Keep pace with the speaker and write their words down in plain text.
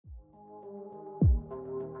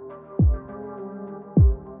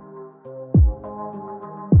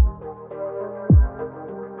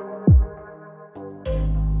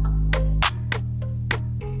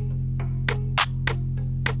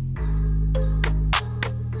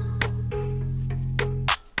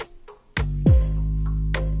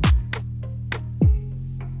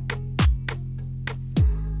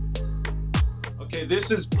this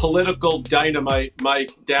is political dynamite,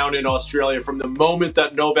 Mike, down in Australia from the moment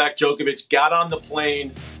that Novak Djokovic got on the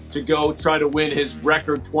plane to go try to win his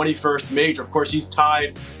record 21st major. Of course, he's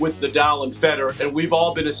tied with Nadal and Federer, and we've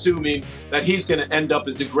all been assuming that he's going to end up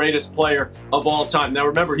as the greatest player of all time. Now,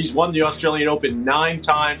 remember, he's won the Australian Open 9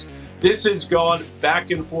 times. This has gone back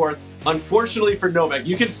and forth. Unfortunately for Novak,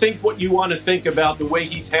 you can think what you want to think about the way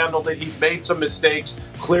he's handled it. He's made some mistakes.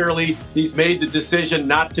 Clearly, he's made the decision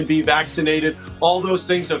not to be vaccinated. All those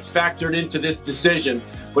things have factored into this decision.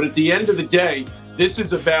 But at the end of the day, this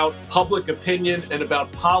is about public opinion and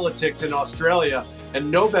about politics in Australia. And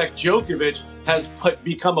Novak Djokovic has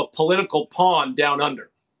become a political pawn down under.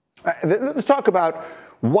 Let's talk about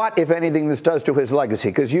what, if anything, this does to his legacy,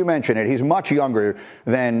 because you mentioned it. He's much younger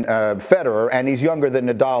than Federer, and he's younger than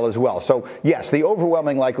Nadal as well. So, yes, the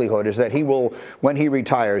overwhelming likelihood is that he will, when he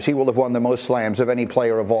retires, he will have won the most slams of any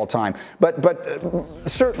player of all time. But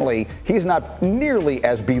certainly, he's not nearly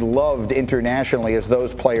as beloved internationally as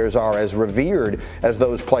those players are, as revered as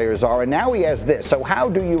those players are. And now he has this. So how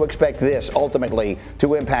do you expect this ultimately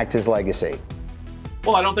to impact his legacy?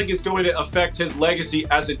 Well, I don't think it's going to affect his legacy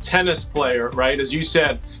as a tennis player, right? As you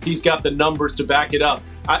said, he's got the numbers to back it up.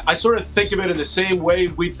 I sort of think of it in the same way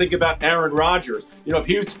we think about Aaron Rodgers. You know,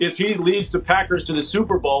 if he leads the Packers to the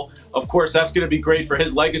Super Bowl, of course, that's going to be great for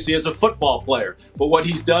his legacy as a football player. But what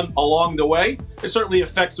he's done along the way, it certainly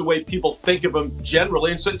affects the way people think of him generally.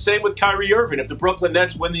 And so, same with Kyrie Irving. If the Brooklyn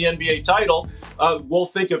Nets win the NBA title, we'll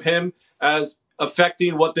think of him as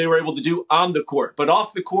affecting what they were able to do on the court. But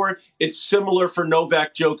off the court, it's similar for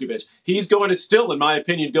Novak Djokovic. He's going to still, in my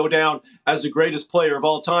opinion, go down as the greatest player of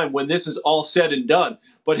all time when this is all said and done.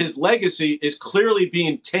 But his legacy is clearly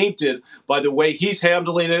being tainted by the way he's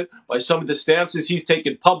handling it, by some of the stances he's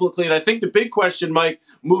taken publicly. And I think the big question, Mike,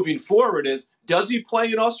 moving forward is, does he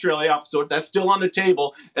play in Australia? So that's still on the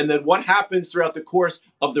table. And then what happens throughout the course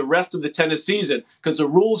of the rest of the tennis season? Because the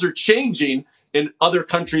rules are changing in other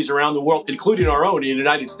countries around the world, including our own in the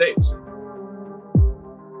United States.